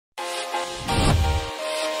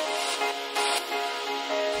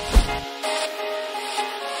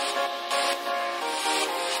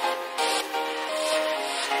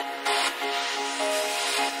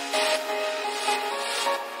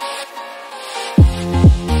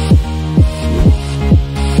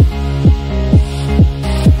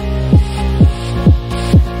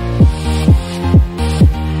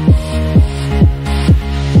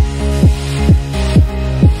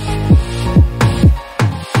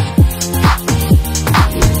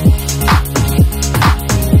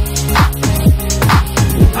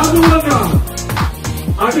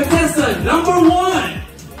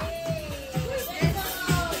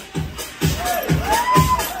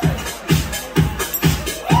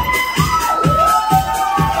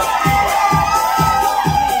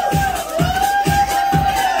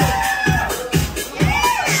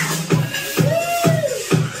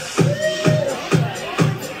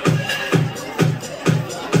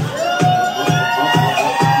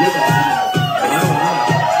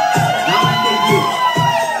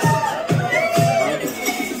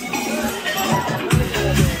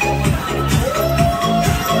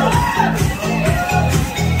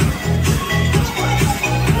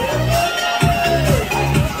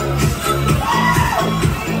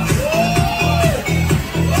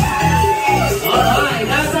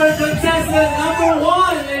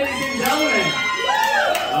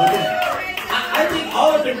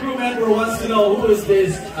other crew member wants to know who is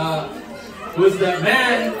this, who's the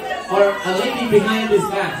man or a lady behind this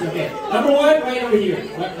mask. Okay, number one, right over here.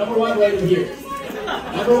 Number one, right over here.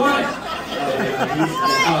 Number one.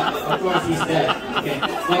 Of course, he's dead. Okay.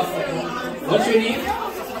 Well, what's your name?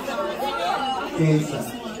 Jason.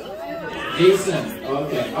 Jason.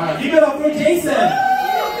 Okay. All right. Give it up for Jason. All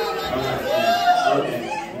right.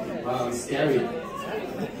 Okay. Wow, it's scary.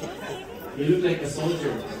 You look like a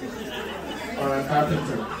soldier or a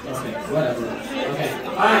carpenter. Okay. Whatever. Okay.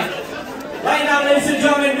 All right. Right now, ladies and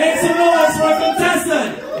gentlemen, make some noise for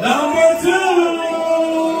contestant number 2.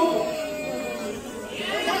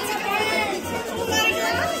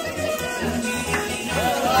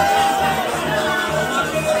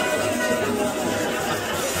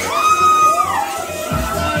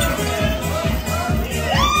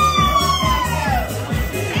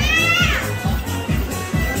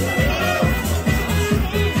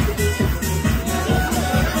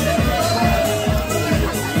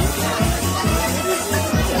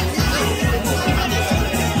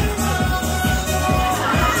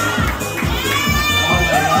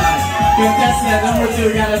 Contestant number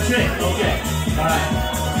 2 got a trick. Okay. Alright.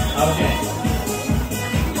 Okay.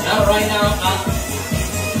 Now, right now,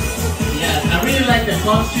 yeah, I really like the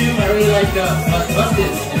costume. I really like the, what's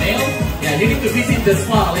this? The nail? Yeah, you need to visit the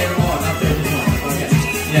spa later on after this one. Okay.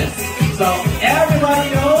 Yes. So, everybody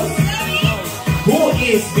knows who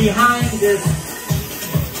is behind this,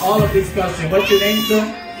 all of this costume. What's your name,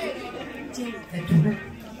 sir?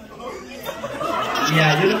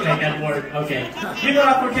 Yeah, you look like at work. Okay. Give it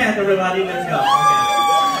up for Kent, everybody. Let's go.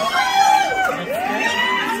 Okay.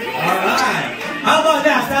 Alright. How about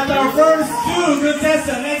that? That's our first 2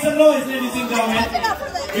 contestants. Make some noise, ladies and gentlemen.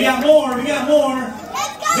 We got more. We got more.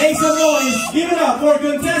 Make some noise. Give it up for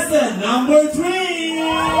contestant number 3.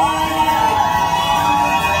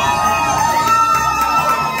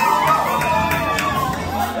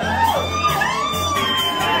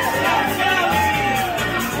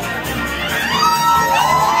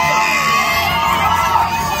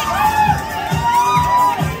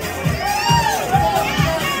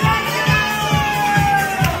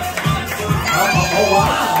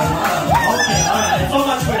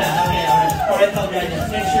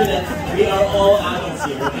 Make sure that we are all adults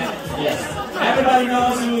here, okay? Yes. Everybody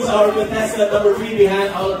knows who's our contestant number 3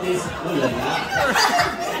 behind all of this. Look at that.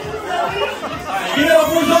 Alright, give it up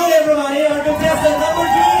for Zoe, everybody, our contestant number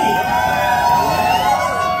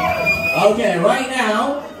 3. Okay, right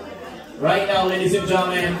now, ladies and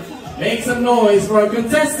gentlemen, make some noise for our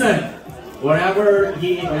contestant, wherever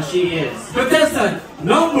he or she is. Contestant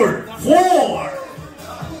number 4.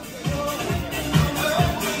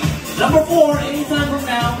 Number 4, anytime from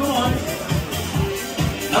now, come on.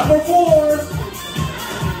 Number 4.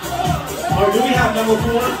 Or do we have number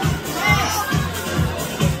 4?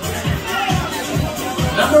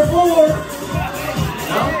 Number 4.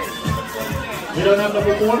 No? We don't have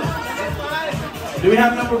number 4? Do we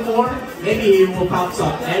have number 4? Maybe he will pop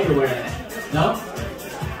up everywhere. No?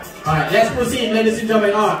 Alright, let's proceed, ladies and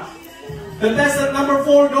gentlemen. Alright. Contestant number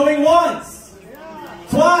 4 going once.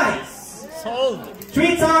 Twice. Sold.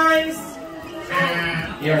 3 times,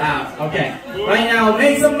 you're out. Okay. Right now,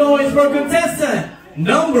 make some noise for contestant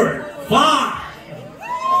number 5.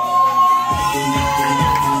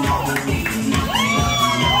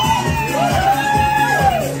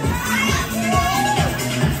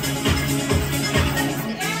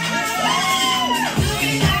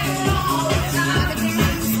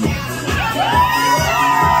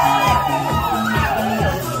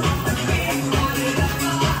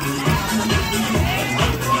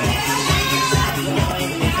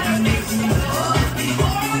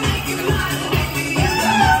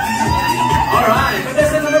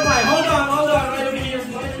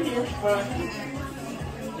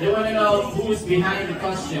 They want to know who's behind the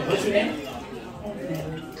costume. What's your name?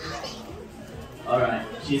 Alright,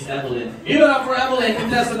 she's Evelyn. Give it up for Evelyn,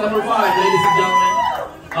 contestant number 5, ladies and gentlemen.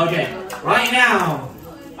 Okay, right now,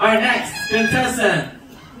 our next contestant.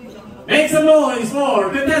 Make some noise for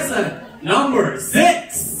contestant number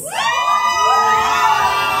 6.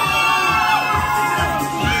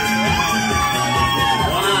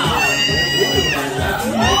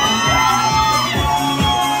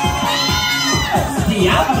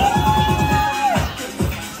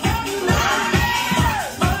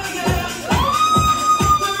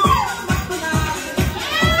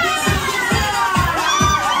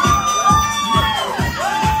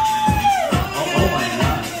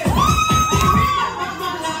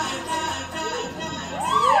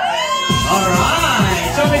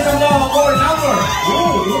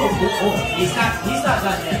 He's not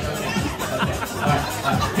done yet. Okay. Alright.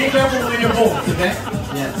 careful with your bones, okay?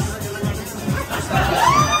 Yes.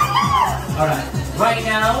 Alright. Right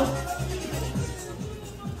now,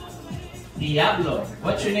 Diablo.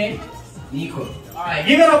 What's your name? Nico. Alright,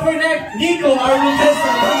 give it up for Nico, our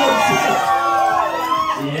contestant number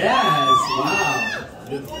 2. Yes, wow.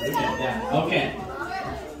 Look at that. Okay.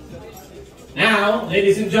 Now,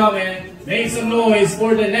 ladies and gentlemen, make some noise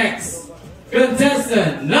for the next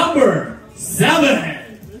contestant number 7.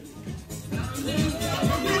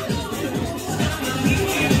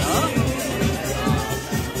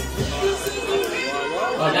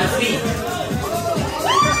 Oh, that's me.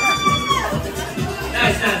 No,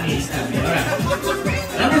 it's not me, it's not me. Alright.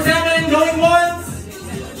 Number 7, going once,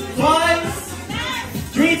 twice,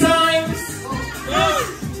 3 times.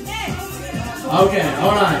 Okay,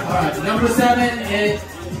 alright. Number 7,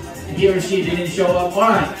 he or she didn't show up.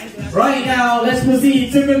 Alright. Right now, let's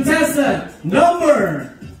proceed to contestant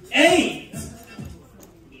number 8.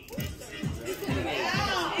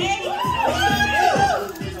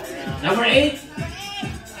 Number 8.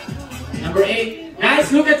 Number 8.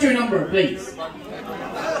 Guys, look at your number, please.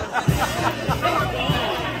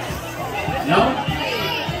 No?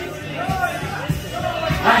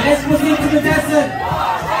 Alright, let's proceed to contestant.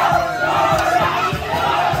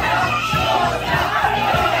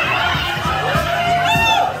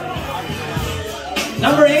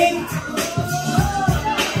 Number 8.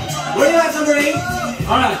 Where are you at, number 8?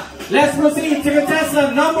 Alright, let's proceed to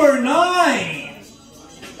contestant number 9.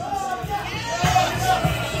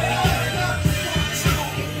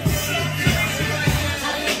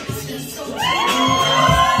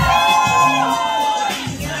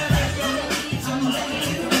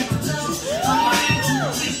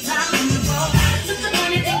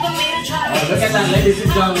 Look at that, ladies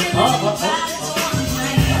and gentlemen.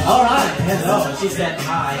 Alright, hello. She said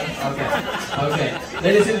hi. Okay.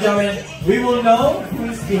 Ladies and gentlemen, we will know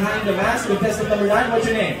who's behind the mask. Contestant number 9, what's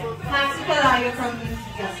your name? Maxi Calayo from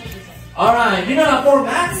Alright, give it up for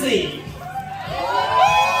Maxi.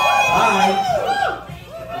 Hi.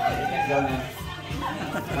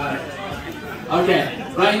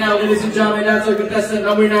 Okay, right now, ladies and gentlemen, that's our contestant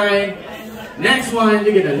number 9. Next one,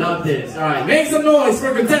 you're gonna love this. Alright, make some noise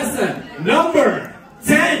for contestant number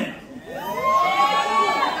 10.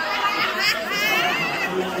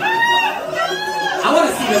 I want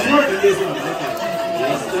to see the work in this one. Okay.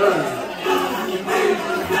 Yes, sir.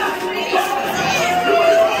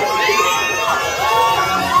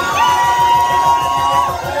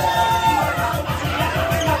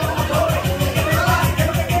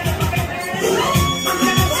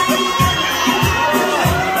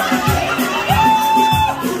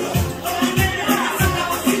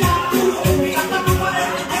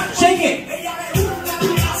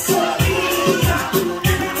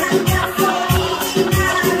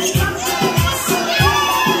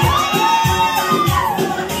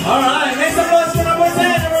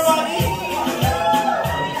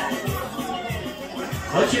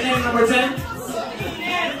 What's your name, number 10?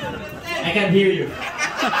 I can't hear you.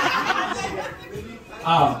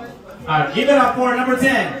 Give it up for number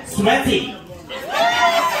 10, Sweaty.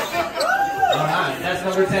 Alright, that's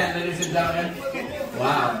number 10, ladies and gentlemen.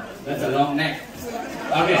 Wow, that's a long neck.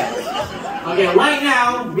 Okay, right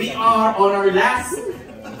now, we are on our last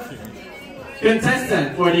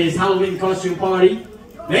contestant for this Halloween costume party.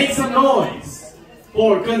 Make some noise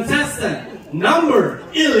for contestant number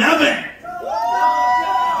 11.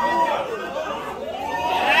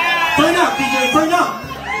 Turn up, DJ, turn up!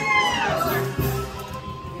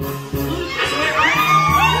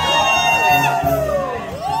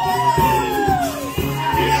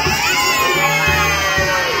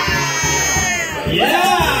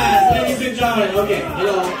 Yes, ladies and gentlemen. Okay,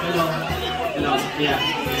 hello, yeah.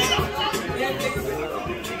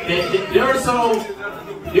 They're so...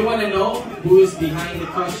 You want to know who is behind the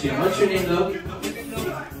costume? What's your name, love?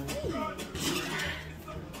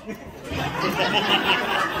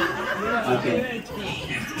 Okay.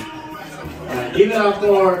 Give it up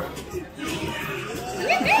for...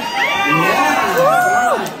 Yeah!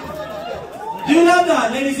 Alright. Do you love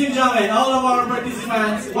that, ladies and gentlemen? All of our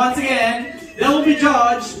participants, once again, they will be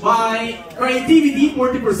judged by creativity,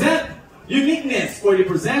 40%, uniqueness,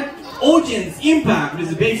 40%, audience impact, which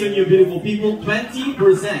is based on your beautiful people,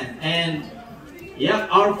 20%. And yeah,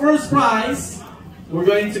 our first prize, we're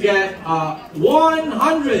going to get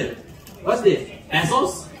 100. What's this?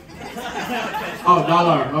 Pesos? Oh,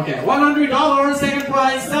 dollar. Okay, $100. Second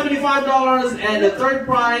prize, $75, and the third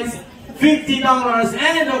prize, $50.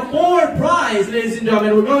 And the fourth prize, ladies and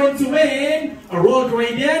gentlemen, we're going to win a Royal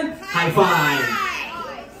Caribbean high five.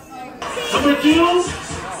 Number 2,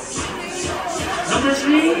 number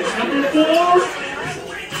 3, number 4,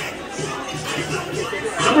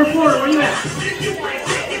 Number 4, where you at?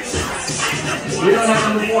 We don't have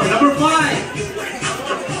number 4. Number 5.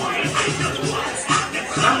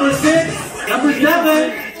 Number 6. Number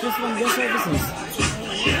 7.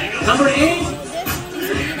 Number 8.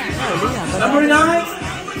 Number 9.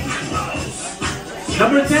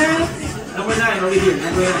 Number 10. Number 9, over here.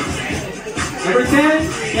 Number 9. Number 10.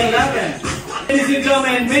 11. Ladies and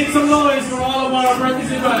gentlemen, make some noise for all of our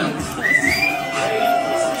participants.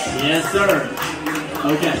 Yes, sir.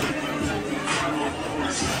 Okay.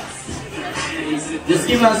 Just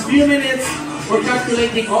give us a few minutes for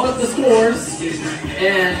calculating all of the scores,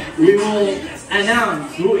 and we will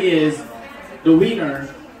announce who is the winner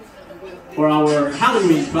for our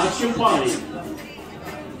Halloween costume party.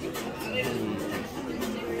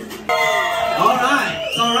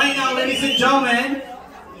 Alright, so right now, ladies and gentlemen,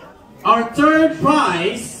 our third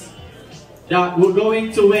prize that we're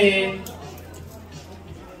going to win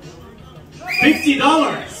 $50.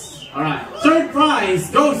 Alright, third prize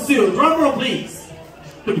goes to, drumroll please.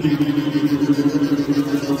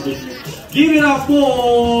 Give it up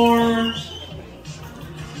for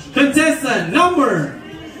contestant number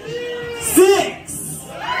 6.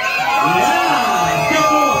 Yeah, step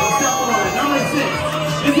forward, number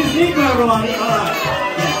 6. This is Nico, everyone. Alright.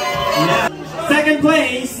 Yeah. Second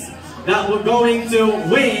place, that we're going to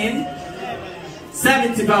win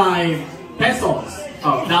 75 pesos.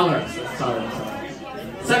 Oh, dollars. Sorry.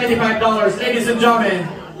 $75, ladies and gentlemen.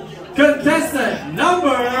 Contestant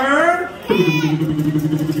number...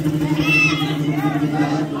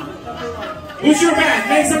 Who's your band?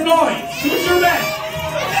 Make some noise. Who's your band?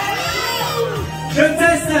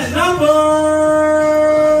 Contestant number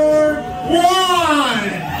 1.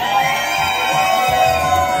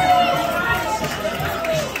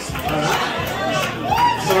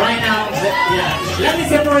 So right now, let me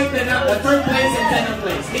separate the third place and second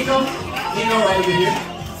place. Nico, right over here.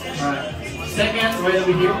 Alright. Second, right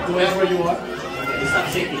over here, whoever you are. Okay, stop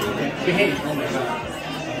shaking, okay? Behave. Oh my god.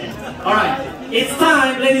 Alright, it's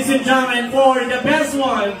time, ladies and gentlemen, for the best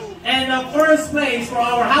one and the first place for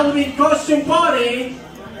our Halloween costume party.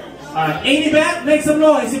 Alright, 80 bet, make some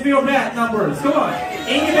noise if you're bet numbers. Come on.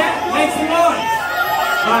 80 bet, make some noise.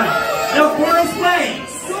 Alright, the first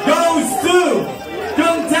place goes to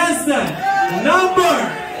contestant number.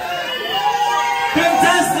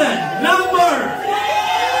 Contestant number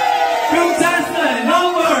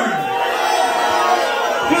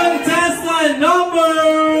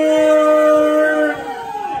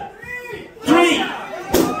 3.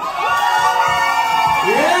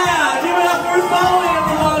 Yeah, give it up for following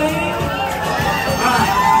everybody.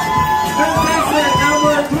 Alright. Contestant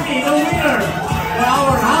number 3, the winner for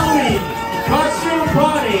our Halloween costume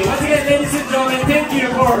party. Once again, ladies and gentlemen, thank you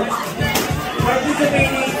for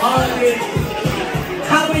participating on the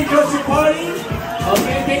Halloween costume party.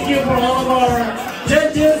 Okay, thank you for all of our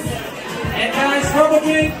judges. And guys,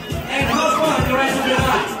 probably